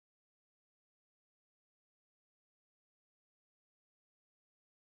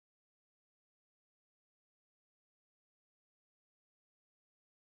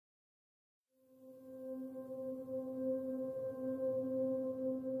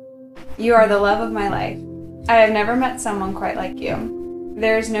You are the love of my life. I have never met someone quite like you.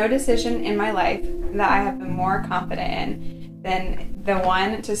 There is no decision in my life that I have been more confident in than the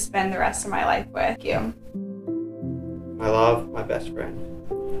one to spend the rest of my life with you. My love, my best friend.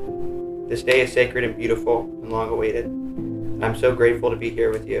 This day is sacred and beautiful and long awaited. I'm so grateful to be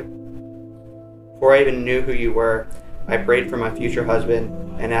here with you. Before I even knew who you were, I prayed for my future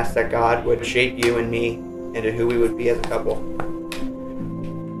husband and asked that God would shape you and me into who we would be as a couple.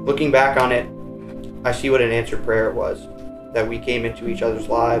 Looking back on it, I see what an answered prayer it was, that we came into each other's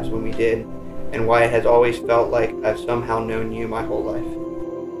lives when we did, and why it has always felt like I've somehow known you my whole life.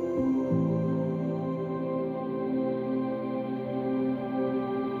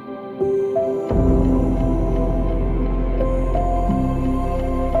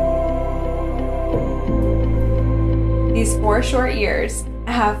 These 4 short years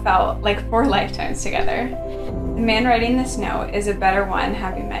have felt like 4 lifetimes together. The man writing this note is a better one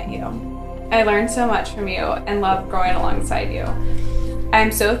having met you. I learned so much from you and love growing alongside you. I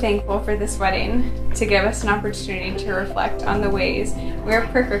am so thankful for this wedding to give us an opportunity to reflect on the ways we are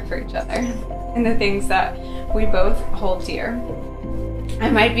perfect for each other and the things that we both hold dear.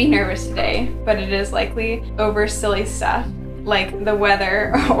 I might be nervous today, but it is likely over silly stuff like the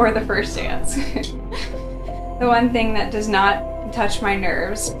weather or the first dance. The one thing that does not touch my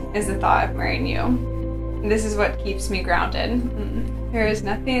nerves is the thought of marrying you. This is what keeps me grounded. There is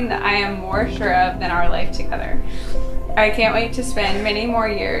nothing that I am more sure of than our life together. I can't wait to spend many more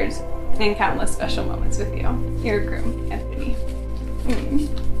years and countless special moments with you. Your groom, Anthony.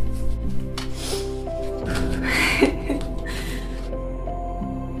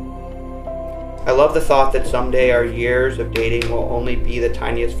 I love the thought that someday our years of dating will only be the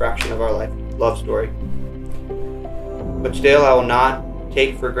tiniest fraction of our love story. But still, I will not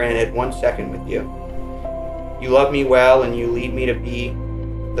take for granted 1 second with you. You love me well and you lead me to be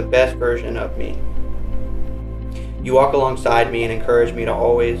the best version of me. You walk alongside me and encourage me to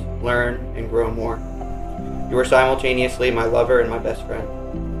always learn and grow more. You are simultaneously my lover and my best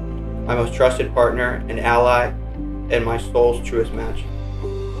friend, my most trusted partner and ally, and my soul's truest match.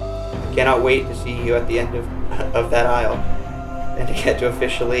 I cannot wait to see you at the end of that aisle and to get to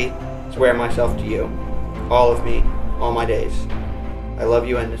officially swear myself to you, all of me, all my days. I love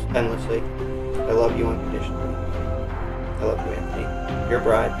you endlessly. I love you unconditionally. I love you, Anthony. Your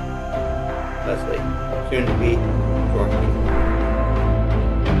bride, Leslie, soon to be Jordan.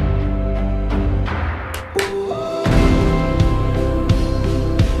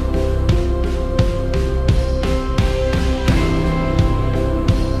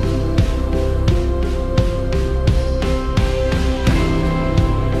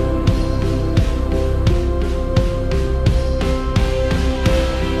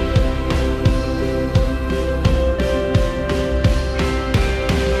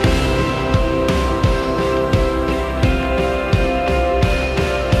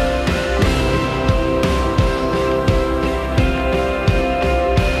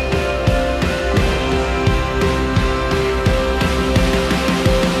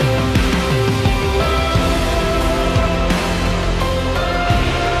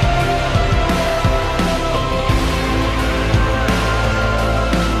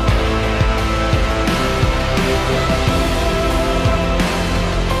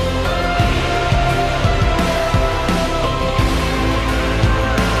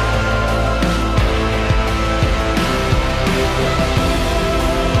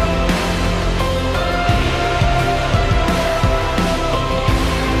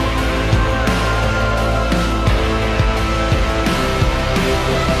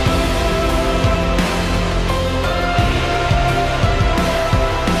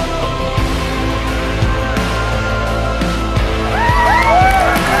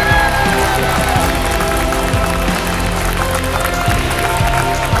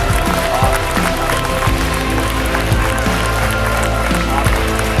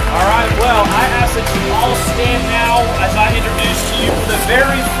 Well, I ask that you all stand now as I introduce to you for the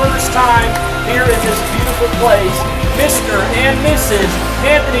very first time here in this beautiful place, Mr. and Mrs.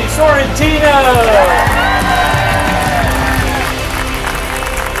 Anthony Sorrentino.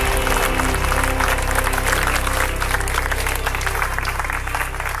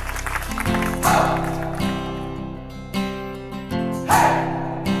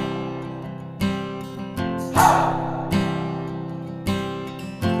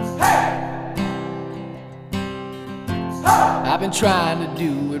 I've been trying to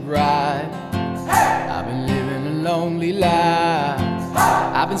do it right. I've been living a lonely life.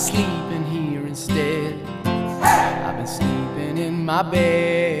 I've been sleeping here instead. I've been sleeping in my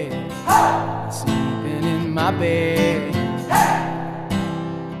bed. Sleeping in my bed.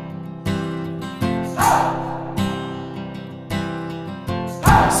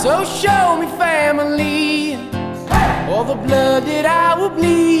 So show me family, all the blood that I will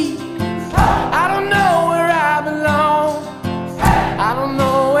bleed.